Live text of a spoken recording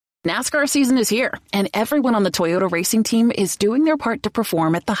NASCAR season is here, and everyone on the Toyota racing team is doing their part to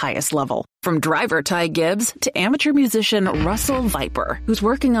perform at the highest level. From driver Ty Gibbs to amateur musician Russell Viper, who's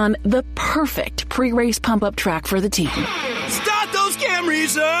working on the perfect pre-race pump-up track for the team. Start those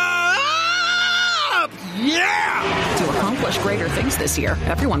Camrys up! Yeah! To accomplish greater things this year,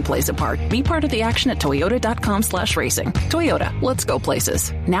 everyone plays a part. Be part of the action at toyota.com/racing. Toyota, let's go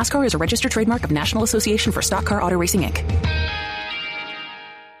places. NASCAR is a registered trademark of National Association for Stock Car Auto Racing, Inc.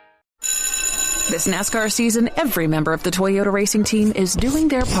 This NASCAR season, every member of the Toyota racing team is doing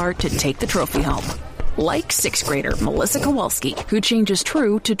their part to take the trophy home. Like sixth grader Melissa Kowalski, who changes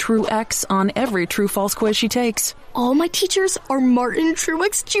true to true X on every true-false quiz she takes. All my teachers are Martin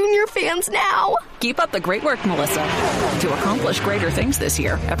Truex Jr. fans now. Keep up the great work, Melissa. To accomplish greater things this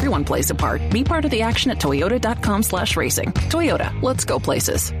year, everyone plays a part. Be part of the action at toyota.com/racing. Toyota, let's go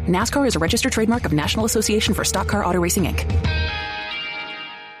places. NASCAR is a registered trademark of National Association for Stock Car Auto Racing, Inc.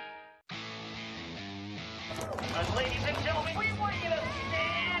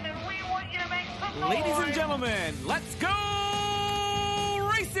 Ladies and gentlemen, let's go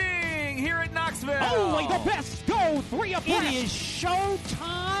racing here at Knoxville. Only the best go three abreast. It is show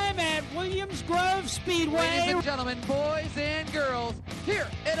time at Williams Grove Speedway. Ladies and gentlemen, boys and girls, here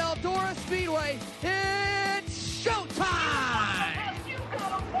at Eldora Speedway, it's showtime. You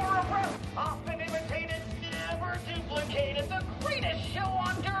got a four abreast, often imitated, never duplicated, the greatest show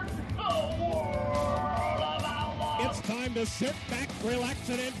on dirt, the world of outlaws. It's time to sit back, relax,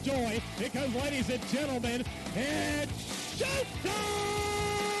 and enjoy, because, ladies and gentlemen, it's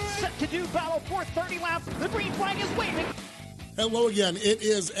showtime! Set to do battle for 30 laps. The green flag is waving. Hello again. It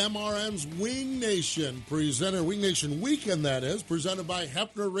is MRN's Wing Nation Wing Nation Weekend, that is, presented by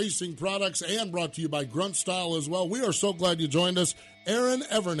Hefner Racing Products and brought to you by Grunt Style as well. We are so glad you joined us. Aaron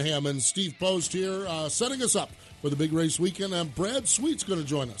Evernham and Steve Post here setting us up for the big race weekend, and Brad Sweet's going to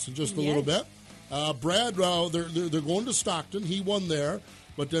join us in just a little bit. Brad, they're going to Stockton. He won there.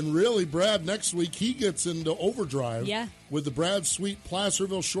 But then really, Brad, next week, he gets into overdrive with the Brad Sweet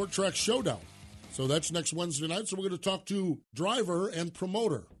Placerville Short Track Showdown. So that's next Wednesday night. So we're going to talk to driver and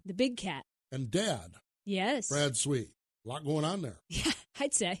promoter. The big cat. And dad. Yes. Brad Sweet. A lot going on there. Yeah,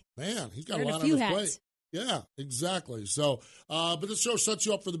 I'd say. Man, he's got Wearing a lot a few on his hats. plate. Yeah, exactly. So, but this show sets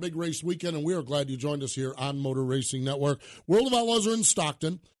you up for the big race weekend, and we are glad you joined us here on Motor Racing Network. World of Outlaws are in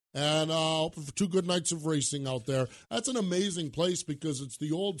Stockton. And hoping for 2 good nights of racing out there. That's an amazing place because it's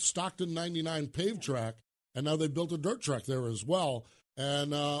the old Stockton 99 paved track, and now they built a dirt track there as well.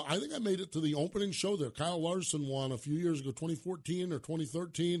 And I think I made it to the opening show there. Kyle Larson won a few years ago, 2014 or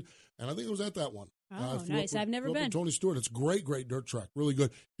 2013, and I think it was at that one. Oh, nice. I've never been. Tony Stewart. It's great dirt track. Really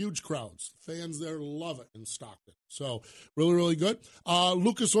good. Huge crowds. Fans there love it in Stockton. So really, really good.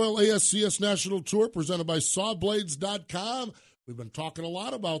 Lucas Oil ASCS National Tour presented by Sawblades.com. We've been talking a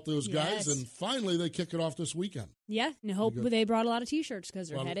lot about those guys, and finally they kick it off this weekend. Yeah, and hope they brought a lot of T-shirts because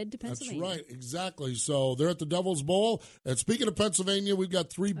they're headed to Pennsylvania. That's right, exactly. So they're at the Devil's Bowl. And speaking of Pennsylvania, we've got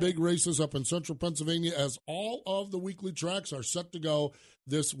 3 big races up in central Pennsylvania as all of the weekly tracks are set to go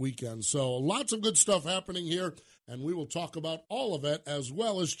this weekend. So lots of good stuff happening here, and we will talk about all of it as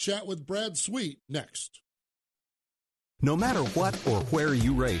well as chat with Brad Sweet next. No matter what or where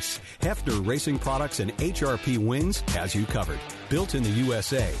you race, Hefner Racing Products and HRP Wings has you covered. Built in the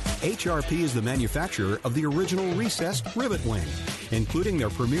USA, HRP is the manufacturer of the original recessed rivet wing, including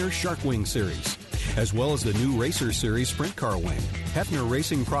their premier Shark Wing series, as well as the new Racer Series Sprint Car Wing. Hefner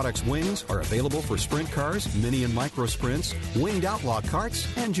Racing Products wings are available for sprint cars, mini and micro sprints, winged outlaw karts,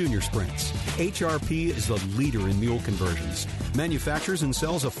 and junior sprints. HRP is the leader in mule conversions, manufactures and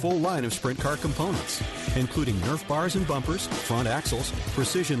sells a full line of sprint car components, including Nerf bars and bumpers, front axles,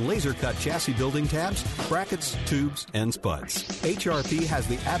 precision laser cut chassis building tabs, brackets, tubes, and spuds. HRP has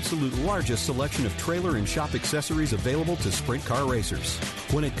the absolute largest selection of trailer and shop accessories available to sprint car racers.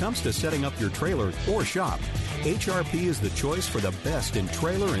 When it comes to setting up your trailer or shop, HRP is the choice for the best in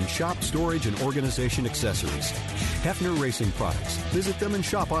trailer and shop storage and organization accessories. Hefner Racing Products. Visit them and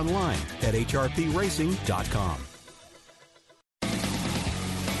shop online at hrpracing.com.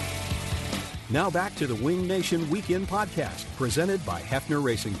 Now back to the Wing Nation Weekend Podcast, presented by Hefner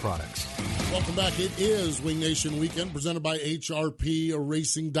Racing Products. Welcome back. It is Wing Nation Weekend, presented by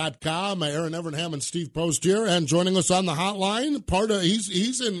HRPRacing.com. Aaron Evernham and Steve Post here, and joining us on the hotline,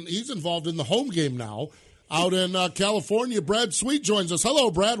 he's involved in the home game now out in California. Brad Sweet joins us. Hello,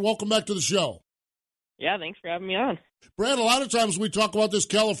 Brad. Welcome back to the show. Yeah, thanks for having me on. Brad, a lot of times we talk about this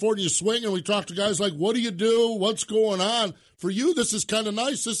California swing, and we talk to guys like, what do you do? What's going on? For you, this is kind of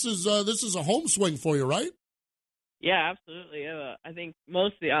nice. This is a home swing for you, right? Yeah, absolutely. I think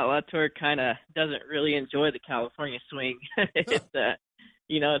most of the Outlaw Tour kind of doesn't really enjoy the California swing.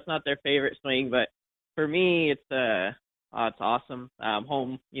 it's not their favorite swing, but for me, it's awesome. I'm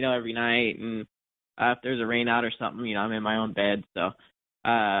home, every night, and if there's a rain out or something, I'm in my own bed. So,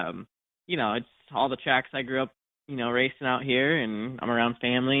 it's all the tracks I grew up, racing out here, and I'm around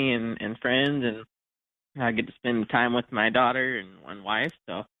family and friends, and I get to spend time with my daughter and wife.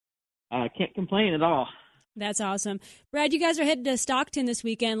 So I can't complain at all. That's awesome. Brad, you guys are headed to Stockton this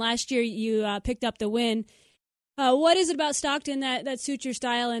weekend. Last year you picked up the win. What is it about Stockton that suits your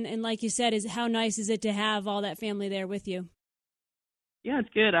style? And like you said, how nice is it to have all that family there with you? Yeah, it's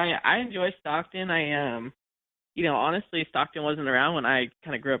good. I enjoy Stockton. Honestly, Stockton wasn't around when I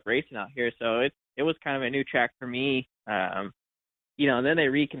kind of grew up racing out here, so it was kind of a new track for me. Then they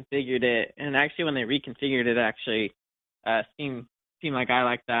reconfigured it, and actually when they reconfigured it, seemed like I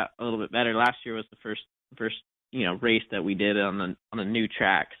liked that a little bit better. Last year was the first race that we did on a new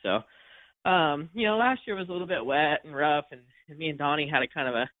track. So, last year was a little bit wet and rough, and me and Donnie had a kind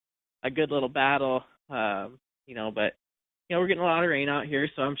of a good little battle, but we're getting a lot of rain out here,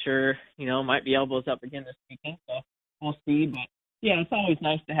 so I'm sure, might be elbows up again this weekend, so we'll see. But, yeah, it's always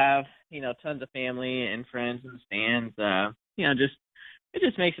nice to have, tons of family and friends in the stands. It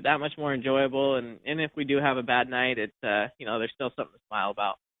just makes it that much more enjoyable. And if we do have a bad night, it's, there's still something to smile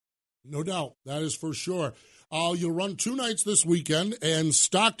about. No doubt. That is for sure. You'll run 2 nights this weekend in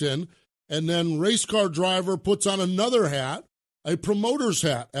Stockton, and then race car driver puts on another hat, a promoter's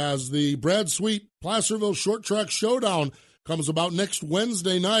hat, as the Brad Sweet Placerville Short Track Showdown comes about next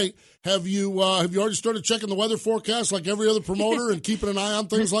Wednesday night. Have you already started checking the weather forecast like every other promoter and keeping an eye on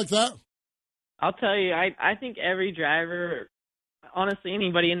things like that? I'll tell you, I think every driver, honestly,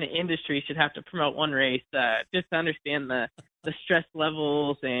 anybody in the industry should have to promote one race just to understand the stress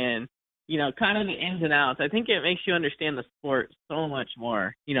levels and, kind of the ins and outs. I think it makes you understand the sport so much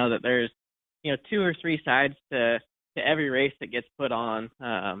more, that there's, 2 or 3 sides to every race that gets put on.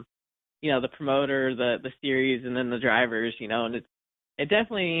 The promoter, the series, and then the drivers, and it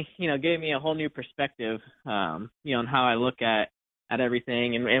definitely, gave me a whole new perspective, on how I look at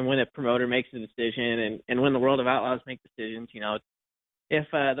everything, and when a promoter makes a decision, and when the World of Outlaws make decisions, if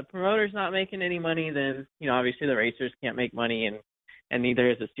the promoter's not making any money, then, obviously the racers can't make money, and neither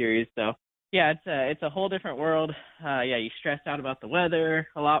is the series. So, yeah, it's a whole different world. You stress out about the weather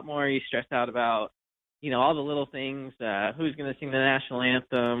a lot more. You stress out about, all the little things, who's going to sing the national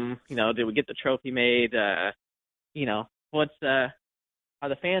anthem, did we get the trophy made, are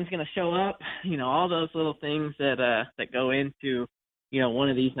the fans going to show up, all those little things that go into, one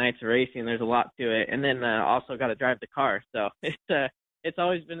of these nights of racing. There's a lot to it. And then also got to drive the car. So it's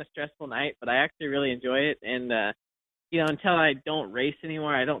always been a stressful night, but I actually really enjoy it. And, until I don't race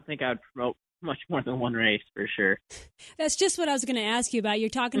anymore, I don't think I would promote much more than one race for sure. That's just what I was going to ask you about. You're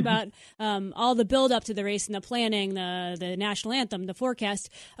talking about all the build up to the race and the planning, the national anthem, the forecast.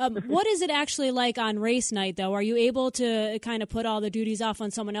 What is it actually like on race night, though? Are you able to kind of put all the duties off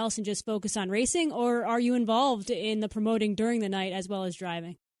on someone else and just focus on racing, or are you involved in the promoting during the night as well as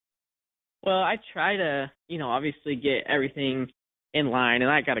driving? Well, I try to, obviously get everything in line, and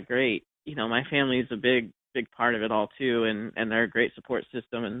I got a great, my family is a big part of it all too, and they're a great support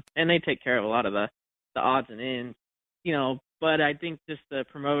system, and they take care of a lot of the odds and ends, but I think just the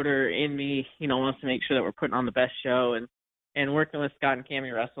promoter in me, wants to make sure that we're putting on the best show, and working with Scott and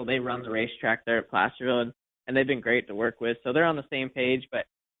Cammie Russell, they run the racetrack there at Placerville, and they've been great to work with, so they're on the same page. But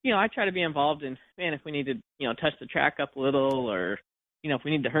I try to be involved in, if we need to touch the track up a little, or if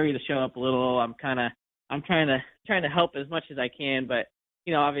we need to hurry the show up a little, I'm trying to help as much as I can. But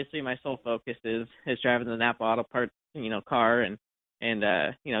obviously my sole focus is driving the Napa Auto Parts, car, and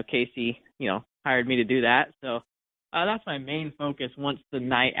Casey, hired me to do that. So that's my main focus once the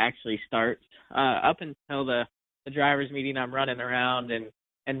night actually starts. Up until the drivers meeting, I'm running around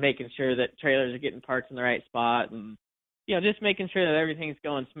and making sure that trailers are getting parked in the right spot, and, just making sure that everything's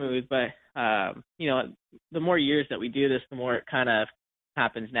going smooth. But, the more years that we do this, the more it kind of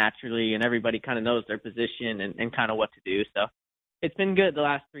happens naturally, and everybody kind of knows their position and kind of what to do. So it's been good the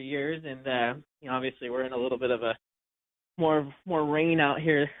last 3 years, and obviously we're in a little bit of a more rain out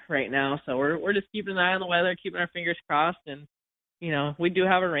here right now, so we're just keeping an eye on the weather, keeping our fingers crossed, and we do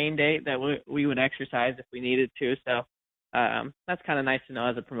have a rain date that we would exercise if we needed to. So that's kind of nice to know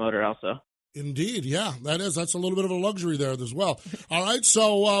as a promoter also. Indeed, yeah, that's a little bit of a luxury there as well. All right,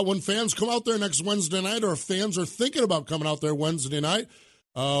 so when fans come out there next Wednesday night, or if fans are thinking about coming out there Wednesday night,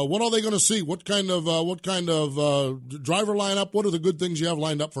 what are they going to see? What kind of driver lineup? What are the good things you have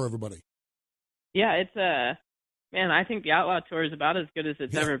lined up for everybody? Yeah, it's man, I think the Outlaw Tour is about as good as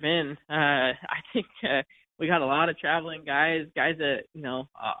it's ever been. I think we got a lot of traveling guys that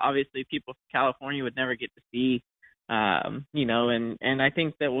obviously people from California would never get to see. and I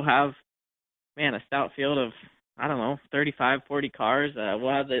think that we'll have, a stout field of, 35, 40 cars.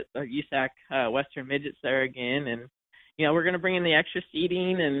 We'll have the USAC Western Midgets there again, and, we're going to bring in the extra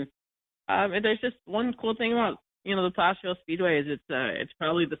seating, and there's just one cool thing about, the Placerville Speedway is it's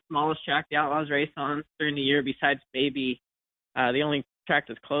probably the smallest track the Outlaws race on during the year besides Baby. The only track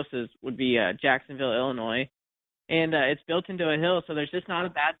that's closest would be Jacksonville, Illinois, and it's built into a hill, so there's just not a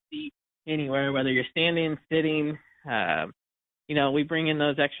bad seat anywhere, whether you're standing, sitting. We bring in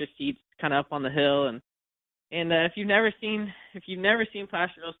those extra seats kind of up on the hill, and if you've never seen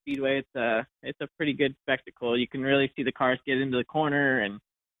Placerville Speedway, it's a pretty good spectacle. You can really see the cars get into the corner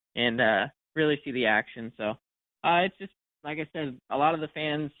and really see the action. So it's just, like I said, a lot of the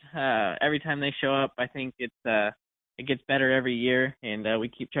fans, every time they show up, I think it gets better every year, and we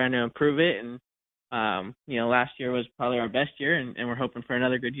keep trying to improve it. And last year was probably our best year, and we're hoping for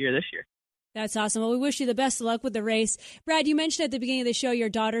another good year this year. That's awesome. Well, we wish you the best of luck with the race. Brad, you mentioned at the beginning of the show your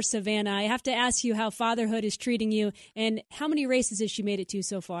daughter, Savannah. I have to ask you how fatherhood is treating you, and how many races has she made it to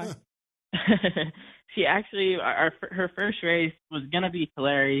so far? She actually, her first race was going to be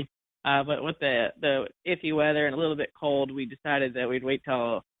Tulare, but with the iffy weather and a little bit cold, we decided that we'd wait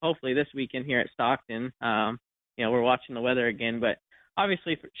till hopefully this weekend here at Stockton. We're watching the weather again, but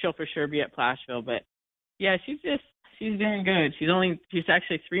obviously she'll for sure be at Placerville. But yeah, she's doing good. She's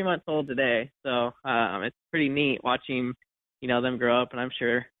actually 3 months old today, so it's pretty neat watching, them grow up, and I'm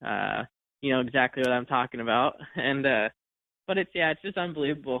sure exactly what I'm talking about. And but it's just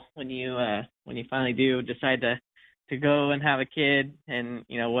unbelievable when you finally do decide to go and have a kid, and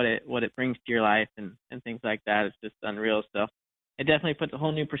what it brings to your life and things like that. It's just unreal. So it definitely puts a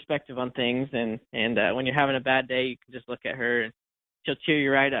whole new perspective on things, and when you're having a bad day, you can just look at her and she'll cheer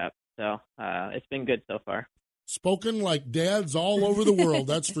you right up. So it's been good so far. Spoken like dads all over the world,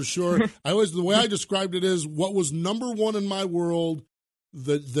 that's for sure. The way I described it is, what was number one in my world,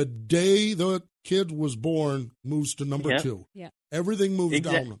 the day the kid was born moves to number two. Yeah. Everything moves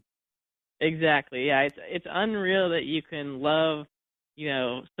down. Exactly. Yeah, it's unreal that you can love,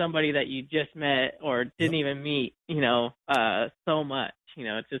 somebody that you just met or didn't even meet, so much.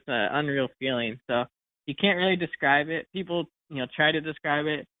 It's just an unreal feeling. So you can't really describe it. People, try to describe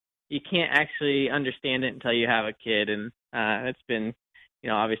it. You can't actually understand it until you have a kid, and it's been,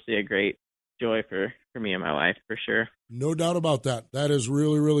 obviously a great joy for me and my wife, for sure. No doubt about that. That is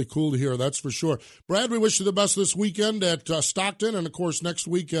really, really cool to hear. That's for sure. Brad, we wish you the best this weekend at Stockton, and, of course, next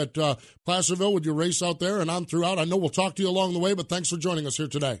week at Placerville with your race out there and on throughout. I know we'll talk to you along the way, but thanks for joining us here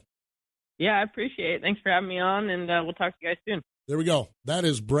today. Yeah, I appreciate it. Thanks for having me on, and we'll talk to you guys soon. There we go. That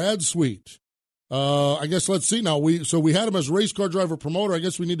is Brad Sweet. I guess let's see now. We had him as race car driver promoter. I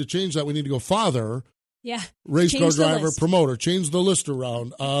guess we need to change that. We need to go father. Yeah. Race car driver promoter. Change the list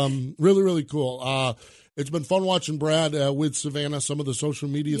around. Really, really cool. It's been fun watching Brad with Savannah, some of the social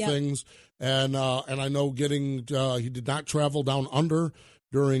media things, and I know he did not travel down under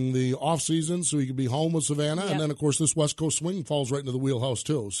during the off season, so he could be home with Savannah, and then of course this West Coast swing falls right into the wheelhouse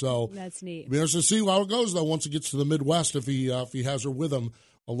too. So that's neat. Be interesting to see how it goes though once it gets to the Midwest, if he has her with him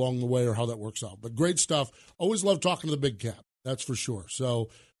along the way, or how that works out. But great stuff. Always love talking to the big cat. That's for sure. So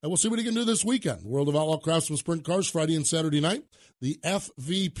and we'll see what he can do this weekend. World of Outlaw Craftsman Sprint Cars, Friday and Saturday night. The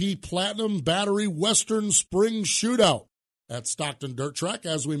FVP Platinum Battery Western Spring Shootout at Stockton Dirt Track.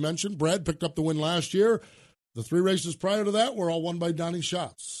 As we mentioned, Brad picked up the win last year. The 3 races prior to that were all won by Donnie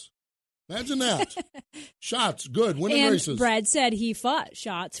Schatz. Imagine that. Schatz, good, winning and races. Brad said he fought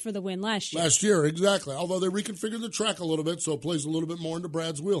Schatz for the win last year. Last year, exactly. Although they reconfigured the track a little bit, so it plays a little bit more into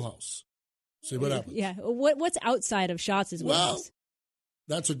Brad's wheelhouse. See what happens. Yeah. What's outside of Schatz's wheelhouse? Well,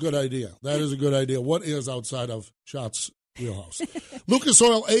 that's a good idea. That is a good idea. What is outside of Schatz's wheelhouse? Lucas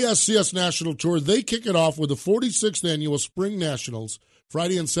Oil ASCS National Tour, they kick it off with the 46th Annual Spring Nationals,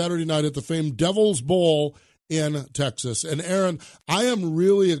 Friday and Saturday night at the famed Devil's Bowl in Texas. And Aaron, I am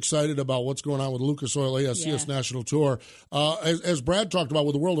really excited about what's going on with Lucas Oil ASCS National Tour. As Brad talked about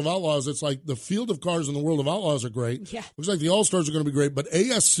with the World of Outlaws, it's like the field of cars in the World of Outlaws are great. Yeah. Looks like the All-Stars are going to be great, but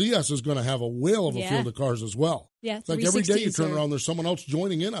ASCS is going to have a whale of a field of cars as well. Yeah, it's like every day you turn around, there's someone else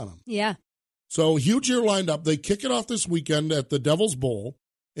joining in on them. Yeah. So huge year lined up. They kick it off this weekend at the Devil's Bowl.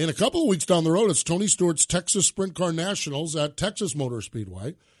 In a couple of weeks down the road, it's Tony Stewart's Texas Sprint Car Nationals at Texas Motor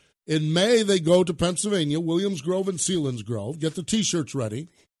Speedway. In May, they go to Pennsylvania, Williams Grove and Sealands Grove, get the T-shirts ready.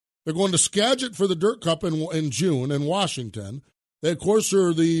 They're going to Skagit for the Dirt Cup in June in Washington. They, of course,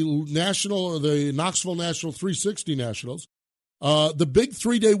 are the Knoxville National 360 Nationals. The big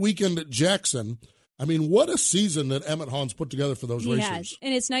 3-day weekend at Jackson. I mean, what a season that Emmett Hahn's put together for those racers. Has.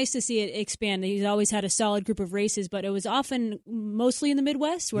 And it's nice to see it expand. He's always had a solid group of races, but it was often mostly in the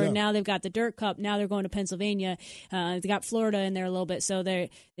Midwest, where now they've got the Dirt Cup. Now they're going to Pennsylvania. They got Florida in there a little bit, so they're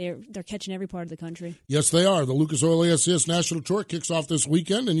catching every part of the country. Yes, they are. The Lucas Oil ASCS National Tour kicks off this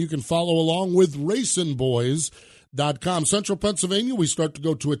weekend, and you can follow along with RacinBoys.com. Central Pennsylvania, we start to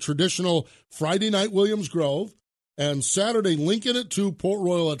go to a traditional Friday night Williams Grove, and Saturday Lincoln at 2, Port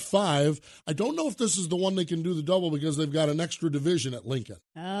Royal at 5. I don't know if this is the one they can do the double because they've got an extra division at Lincoln.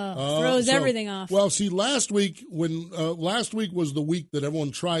 Throws everything off. Well, see, last week was the week that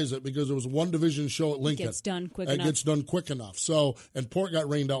everyone tries it because there was one division show at Lincoln. It gets done quick enough. So, and Port got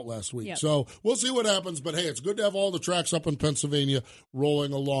rained out last week. Yep. So we'll see what happens. But hey, it's good to have all the tracks up in Pennsylvania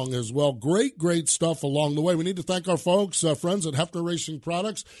rolling along as well. Great stuff along the way. We need to thank our folks, friends at Hefner Racing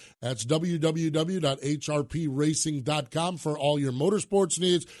Products. That's www.hrpracing.com for all your motorsports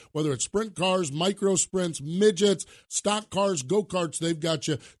needs, whether it's sprint cars, micro sprints, midgets, stock cars, go-karts, they've got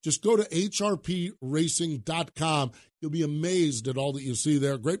you. Just go to hrpracing.com. You'll be amazed at all that you see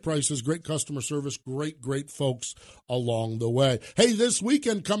there. Great prices, great customer service, great folks along the way. Hey, this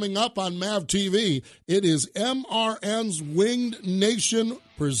weekend coming up on MAV TV, it is MRN's Winged Nation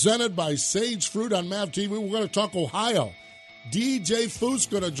presented by Sage Fruit on MAV TV. We're going to talk Ohio. DJ Foose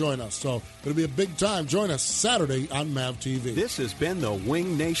going to join us, so it'll be a big time. Join us Saturday on MAV TV. This has been the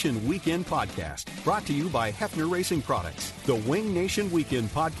Wing Nation Weekend Podcast, brought to you by Hefner Racing Products. The Wing Nation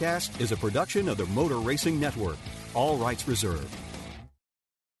Weekend Podcast is a production of the Motor Racing Network. All rights reserved.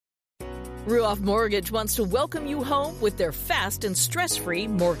 Ruoff Mortgage wants to welcome you home with their fast and stress-free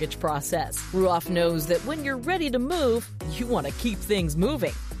mortgage process. Ruoff knows that when you're ready to move, you want to keep things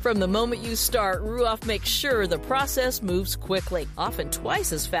moving. From the moment you start, Ruoff makes sure the process moves quickly, often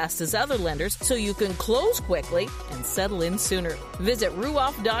twice as fast as other lenders, so you can close quickly and settle in sooner. Visit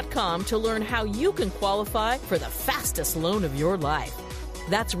Ruoff.com to learn how you can qualify for the fastest loan of your life.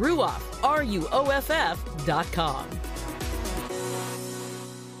 That's Ruoff, RUOFF.com.